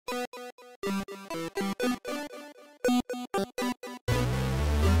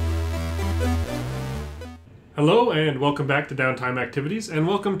Hello and welcome back to Downtime Activities, and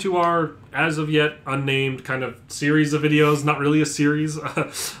welcome to our as of yet unnamed kind of series of videos, not really a series,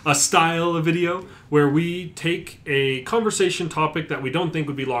 a style of video where we take a conversation topic that we don't think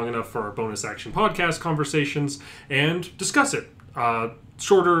would be long enough for our bonus action podcast conversations and discuss it.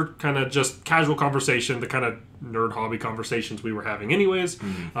 Shorter, kind of just casual conversation, the kind of nerd hobby conversations we were having anyways,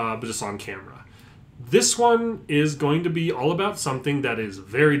 but just on camera. This one is going to be all about something that is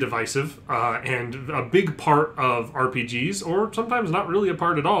very divisive and a big part of RPGs, or sometimes not really a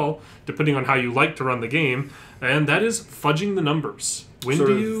part at all, depending on how you like to run the game, and that is fudging the numbers. When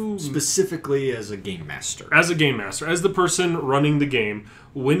do you... Specifically as a game master. As a game master, as the person running the game,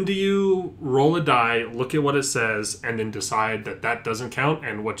 when do you roll a die, look at what it says, and then decide that that doesn't count,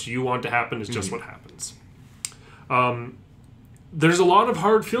 and what you want to happen is just what happens? There's a lot of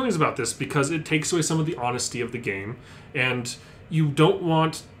hard feelings about this because it takes away some of the honesty of the game, and you don't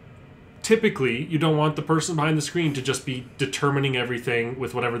want the person behind the screen to just be determining everything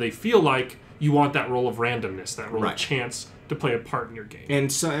with whatever they feel like. You want that role of randomness, that role of chance to play a part in your game. And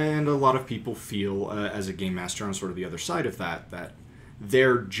a lot of people feel, as a game master on sort of the other side of that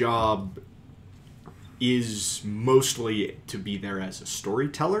their job is mostly to be there as a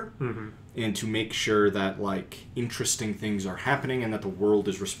storyteller, and to make sure that, like, interesting things are happening and that the world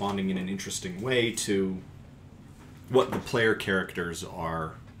is responding in an interesting way to what the player characters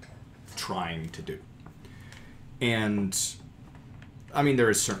are trying to do. And, I mean, there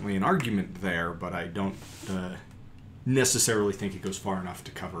is certainly an argument there, but I don't necessarily think it goes far enough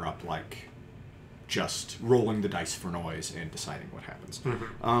to cover up, like, just rolling the dice for noise and deciding what happens.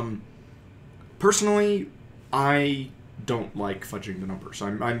 Personally, I don't like fudging the numbers.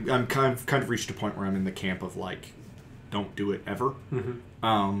 I'm kind of reached a point where I'm in the camp of, like, don't do it ever.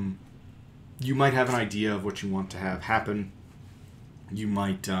 You might have an idea of what you want to have happen. You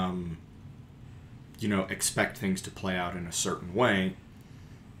might, expect things to play out in a certain way,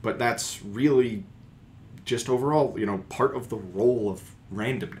 but that's really just overall, part of the role of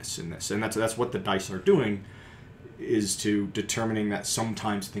randomness in this, and that's what the dice are doing, is to determining that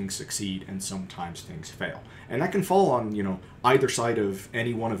sometimes things succeed and sometimes things fail. And that can fall on, either side of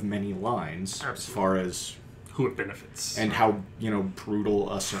any one of many lines. Absolutely. As far as who it benefits. And how,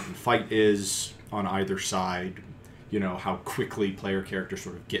 brutal a certain fight is on either side, how quickly player characters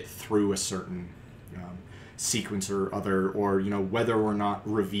sort of get through a certain sequence or other, or, whether or not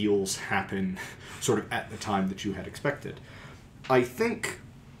reveals happen sort of at the time that you had expected. I think,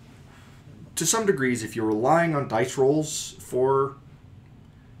 to some degrees, if you're relying on dice rolls for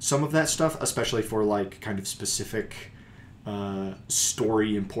some of that stuff, especially for, like, kind of specific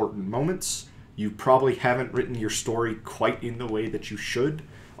story important moments, you probably haven't written your story quite in the way that you should.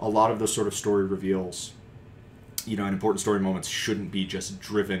 A lot of those sort of story reveals, and important story moments shouldn't be just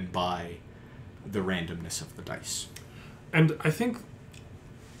driven by the randomness of the dice. And I think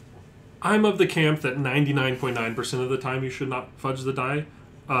I'm of the camp that 99.9% of the time you should not fudge the die.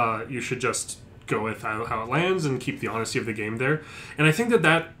 You should just go with how it lands and keep the honesty of the game there. And I think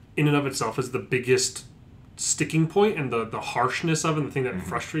that in and of itself is the biggest sticking point, and the harshness of it, and the thing that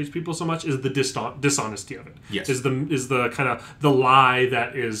frustrates people so much is the dishonesty of it. Yes. Is the kind of the lie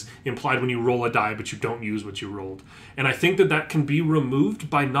that is implied when you roll a die but you don't use what you rolled. And I think that can be removed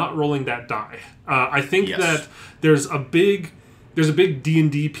by not rolling that die. I think that there's a big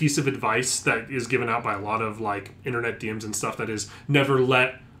D&D piece of advice that is given out by a lot of, like, internet DMs and stuff, that is, never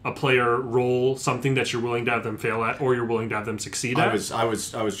let a player roll something that you're willing to have them fail at, or you're willing to have them succeed at. I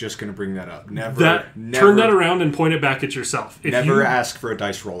was just going to bring that up. Never turn that around and point it back at yourself. Never ask for a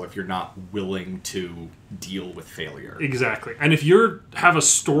dice roll if you're not willing to deal with failure. Exactly. And if you have a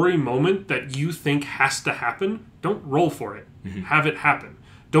story moment that you think has to happen, don't roll for it. Have it happen.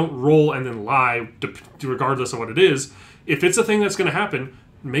 Don't roll and then lie, regardless of what it is. If it's a thing that's going to happen,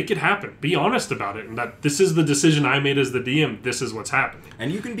 make it happen. Be honest about it, and that this is the decision I made as the DM. This is what's happening.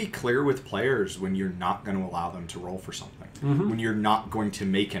 And you can be clear with players when you're not going to allow them to roll for something. When you're not going to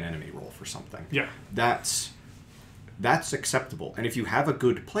make an enemy roll for something. Yeah. That's acceptable. And if you have a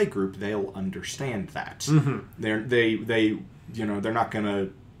good play group, they'll understand that. They're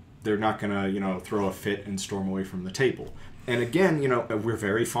not gonna throw a fit and storm away from the table. And again, we're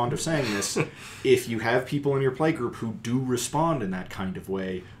very fond of saying this. If you have people in your playgroup who do respond in that kind of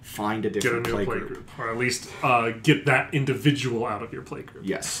way, find a different playgroup. Or at least get that individual out of your playgroup.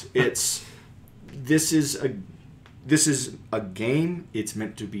 Yes. This is a game. It's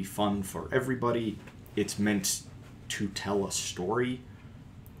meant to be fun for everybody. It's meant to tell a story.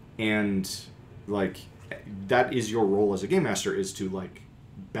 And, like, that is your role as a game master, is to, like,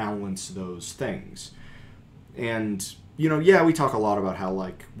 balance those things. And... we talk a lot about how,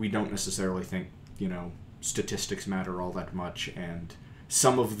 like, we don't necessarily think, statistics matter all that much, and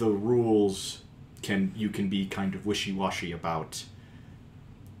some of the rules you can be kind of wishy-washy about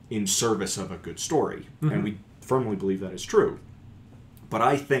in service of a good story. And we firmly believe that is true. But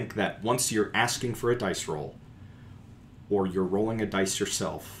I think that once you're asking for a dice roll, or you're rolling a dice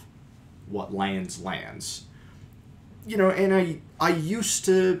yourself, what lands. And I used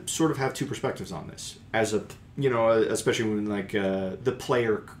to sort of have two perspectives on this. As a, especially when, like, the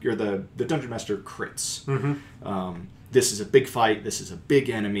player, or the Dungeon Master crits. This is a big fight, this is a big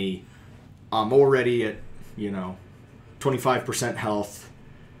enemy, I'm already at, 25% health.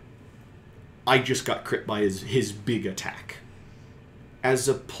 I just got crit by his big attack. As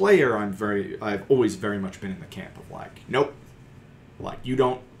a player, I've always very much been in the camp of like, nope. Like, you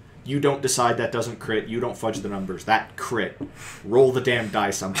don't decide that doesn't crit, you don't fudge the numbers, that crit. Roll the damn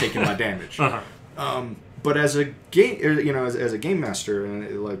dice, I'm taking my damage. But as a game, as a game master, and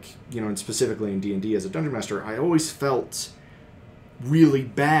and specifically in D&D as a dungeon master, I always felt really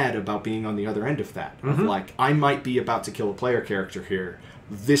bad about being on the other end of that. Of like, I might be about to kill a player character here.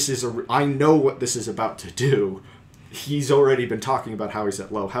 I know what this is about to do. He's already been talking about how he's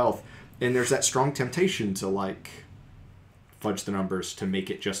at low health, and there's that strong temptation to like fudge the numbers to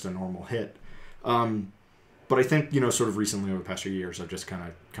make it just a normal hit. But I think, sort of recently over the past few years, I've just kind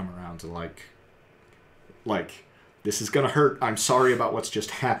of come around to like, this is going to hurt. I'm sorry about what's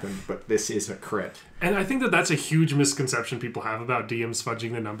just happened, but this is a crit. And I think that that's a huge misconception people have about DMs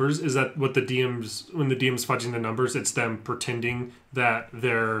fudging the numbers, is that when the DM's fudging the numbers, it's them pretending that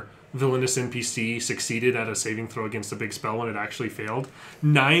their villainous NPC succeeded at a saving throw against a big spell when it actually failed.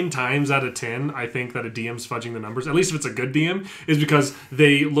 9 times out of 10, I think that a DM's fudging the numbers, at least if it's a good DM, is because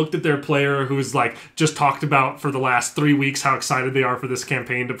they looked at their player who's like just talked about for the last 3 weeks how excited they are for this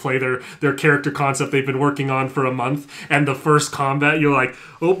campaign to play their character concept they've been working on for a month, and the first combat you're like,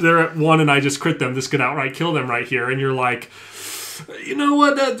 oh, they're at 1 and I just crit them, this could outright kill them right here, and you're like, you know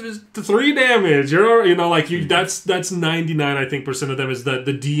what? That's 3 damage. That's 99. I think percent of them is the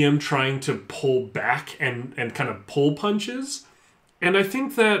DM trying to pull back and kind of pull punches. And I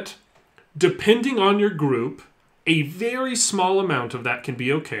think that depending on your group, a very small amount of that can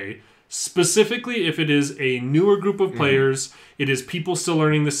be okay. Specifically, if it is a newer group of players, it is people still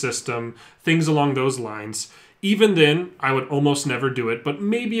learning the system, things along those lines. Even then, I would almost never do it, but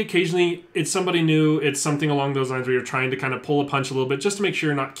maybe occasionally it's somebody new, it's something along those lines where you're trying to kind of pull a punch a little bit just to make sure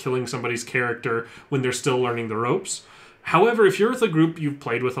you're not killing somebody's character when they're still learning the ropes. However, if you're with a group you've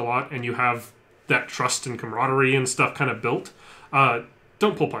played with a lot and you have that trust and camaraderie and stuff kind of built,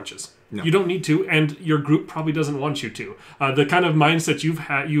 don't pull punches. No. You don't need to, and your group probably doesn't want you to. The kind of mindset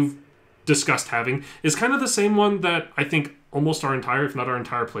you've discussed having is kind of the same one that I think almost our entire, if not our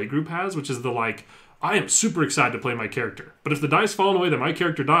entire play group has, which is the like, I am super excited to play my character. But if the dice fall in a way that my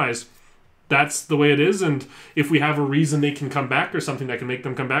character dies, that's the way it is. And if we have a reason they can come back or something that can make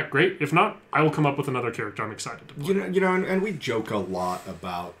them come back, great. If not, I will come up with another character I'm excited to play. And we joke a lot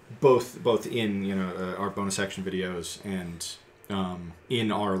about both in our bonus action videos and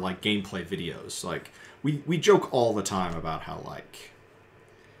in our like gameplay videos. Like we joke all the time about how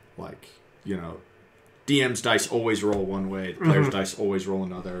DM's dice always roll one way, the player's dice always roll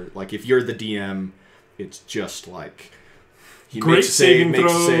another. Like if you're the DM, it's just like he great saving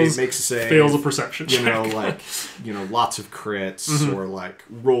throws, makes a save, fails a perception check. Lots of crits or like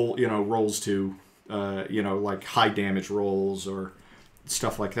rolls to like high damage rolls or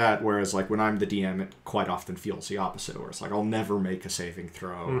stuff like that. Whereas like when I'm the DM, it quite often feels the opposite, where it's like I'll never make a saving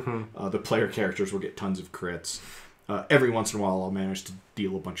throw. The player characters will get tons of crits. Every once in a while I'll manage to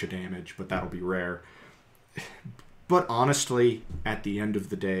deal a bunch of damage, but that'll be rare. But honestly, at the end of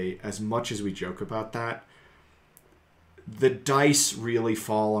the day, as much as we joke about that, the dice really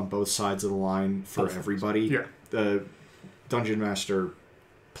fall on both sides of the line for everybody. Yeah. The Dungeon Master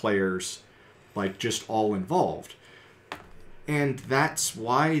players, like, just all involved. And that's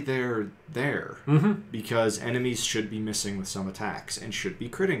why they're there. Because enemies should be missing with some attacks and should be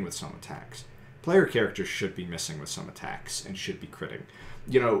critting with some attacks. Player characters should be missing with some attacks and should be critting.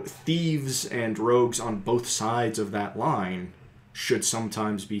 Thieves and rogues on both sides of that line should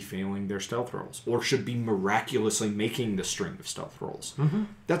sometimes be failing their stealth rolls, or should be miraculously making the string of stealth rolls.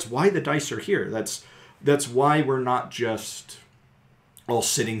 That's why the dice are here. That's why we're not just all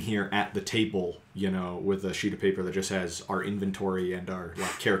sitting here at the table, with a sheet of paper that just has our inventory and our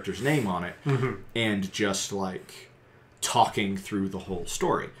character's name on it, and just talking through the whole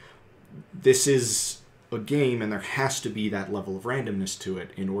story. This is a game, and there has to be that level of randomness to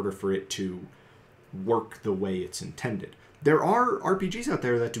it in order for it to work the way it's intended. There are RPGs out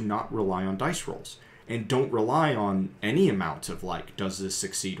there that do not rely on dice rolls, and don't rely on any amount of does this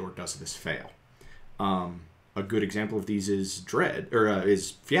succeed or does this fail. A good example of these is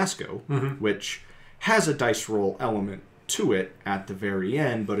is Fiasco, which has a dice roll element to it at the very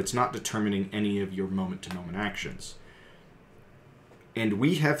end, but it's not determining any of your moment-to-moment actions. And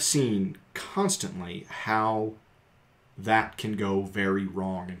we have seen constantly how that can go very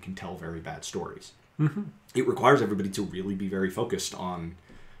wrong and can tell very bad stories. It requires everybody to really be very focused on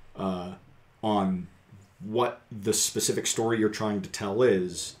what the specific story you're trying to tell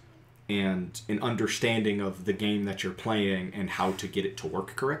is, and an understanding of the game that you're playing and how to get it to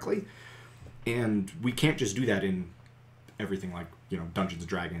work correctly. And we can't just do that in everything like, Dungeons &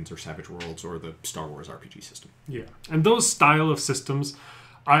 Dragons or Savage Worlds or the Star Wars RPG system. Yeah. And those style of systems,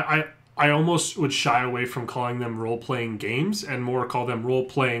 I almost would shy away from calling them role-playing games and more call them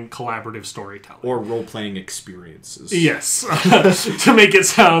role-playing collaborative storytelling. Or role-playing experiences. Yes. To make it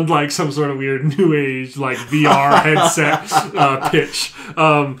sound like some sort of weird new age, like VR headset pitch.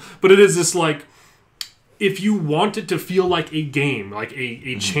 But it is this like, if you want it to feel like a game, like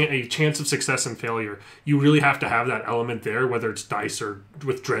a chance of success and failure, you really have to have that element there, whether it's dice or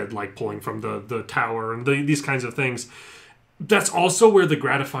with Dread, like pulling from the tower and these kinds of things. That's also where the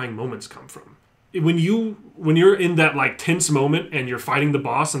gratifying moments come from. When you're in that like tense moment and you're fighting the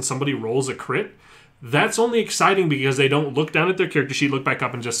boss and somebody rolls a crit, that's only exciting because they don't look down at their character sheet, look back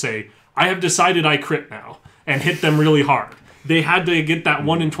up and just say, I have decided I crit now, and hit them really hard. They had to get that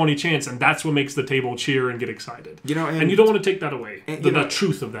 1 in 20 chance, and that's what makes the table cheer and get excited. And you don't want to take that away, the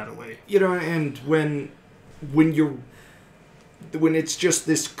truth of that away. And when it's just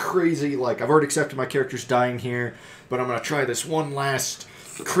this crazy, like, I've already accepted my character's dying here, but I'm going to try this one last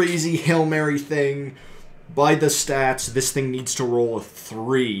crazy Hail Mary thing. By the stats, this thing needs to roll a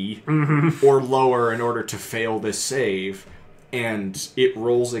 3 or lower in order to fail this save. And it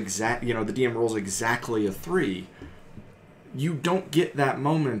rolls the DM rolls exactly a 3. You don't get that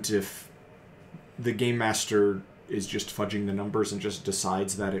moment if the game master is just fudging the numbers and just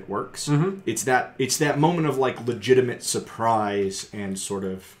decides that it works. It's that moment of like legitimate surprise and sort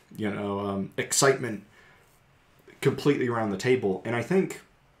of excitement completely around the table. And I think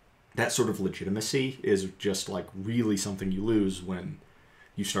that sort of legitimacy is just like really something you lose when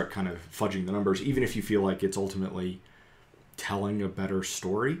you start kind of fudging the numbers, even if you feel like it's ultimately telling a better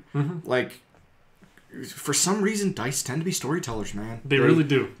story. Like, for some reason, dice tend to be storytellers, man. They really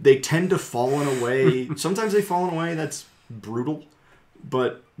do. They tend to fall in a way... Sometimes they fall in a way that's brutal,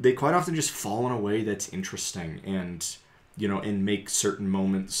 but they quite often just fall in a way that's interesting and, and make certain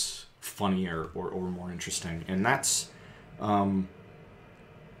moments funnier or more interesting. And that's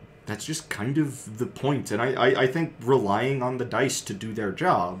just kind of the point. And I think relying on the dice to do their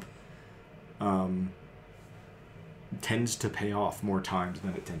job tends to pay off more times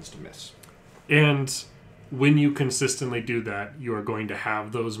than it tends to miss. And when you consistently do that, you are going to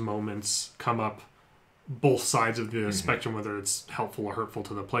have those moments come up both sides of the spectrum, whether it's helpful or hurtful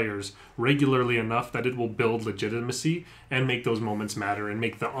to the players, regularly enough that it will build legitimacy and make those moments matter and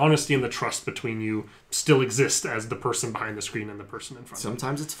make the honesty and the trust between you still exist as the person behind the screen and the person in front of you.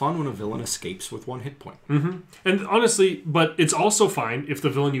 Sometimes it's fun when a villain escapes with 1 hit point. And honestly, but it's also fine if the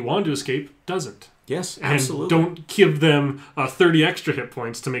villain you want to escape doesn't. Yes, absolutely. And don't give them 30 extra hit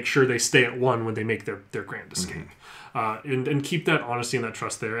points to make sure they stay at 1 when they make their grand escape. And keep that honesty and that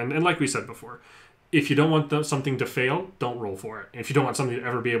trust there. And like we said before, if you don't want something to fail, don't roll for it. If you don't want something to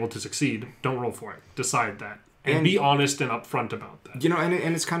ever be able to succeed, don't roll for it. Decide that. And be honest and upfront about that.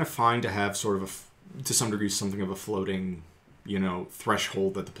 And it's kind of fine to have sort of, to some degree, something of a floating,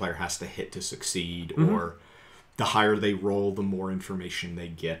 threshold that the player has to hit to succeed. Or the higher they roll, the more information they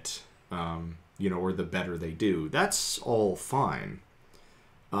get. Or the better they do. That's all fine.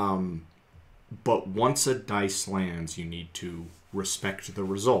 But once a dice lands, you need to respect the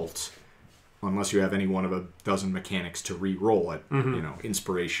result, unless you have any one of a dozen mechanics to re-roll it.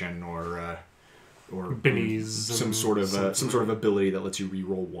 Inspiration or Bennies, some sort of ability that lets you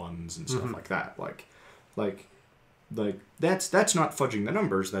re-roll ones and stuff like that. Like that's not fudging the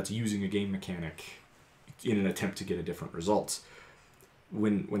numbers. That's using a game mechanic in an attempt to get a different result.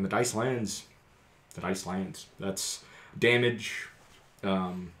 When the dice lands. The dice lands. That's damage.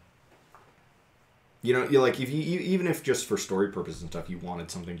 Like if you even if just for story purposes and stuff, you wanted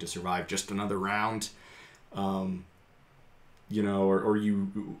something to survive just another round, or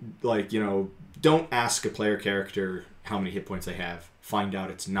you don't ask a player character how many hit points they have. Find out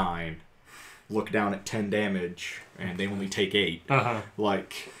it's 9. Look down at 10 damage, and they only take 8.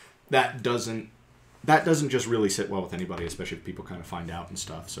 Like that doesn't just really sit well with anybody, especially if people kind of find out and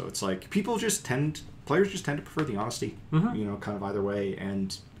stuff. So it's like players just tend to prefer the honesty, kind of either way.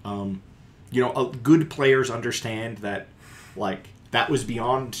 And, good players understand that, like, that was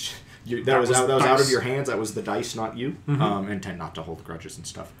beyond that was out dice. of your hands. That was the dice, not you. And tend not to hold grudges and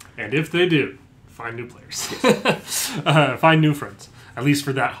stuff. And if they do, find new players. Find new friends. At least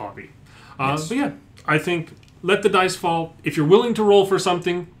for that hobby. But yeah, I think let the dice fall. If you're willing to roll for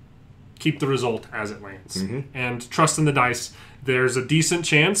something, keep the result as it lands. And trust in the dice. There's a decent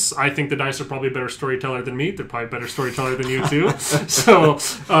chance. I think the dice are probably a better storyteller than me. They're probably a better storyteller than you too. So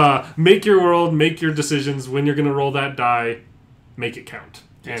make your world, make your decisions. When you're going to roll that die, make it count.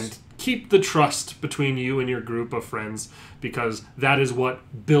 And keep the trust between you and your group of friends, because that is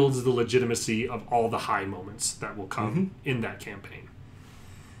what builds the legitimacy of all the high moments that will come in that campaign.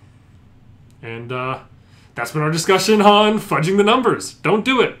 And that's been our discussion on fudging the numbers. Don't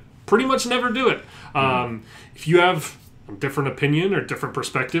do it. Pretty much never do it. If you have a different opinion or different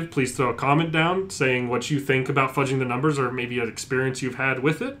perspective, please throw a comment down saying what you think about fudging the numbers, or maybe an experience you've had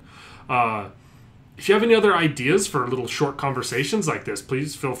with it. If you have any other ideas for little short conversations like this,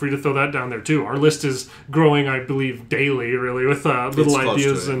 please feel free to throw that down there too. Our list is growing, I believe, daily, really, with little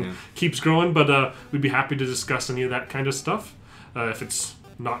ideas and keeps growing. But we'd be happy to discuss any of that kind of stuff. If it's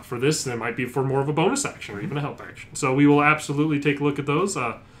not for this, then it might be for more of a bonus action or even a help action. So we will absolutely take a look at those.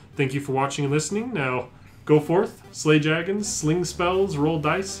 Thank you for watching and listening. Now, go forth, slay dragons, sling spells, roll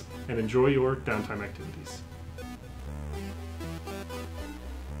dice, and enjoy your downtime activities.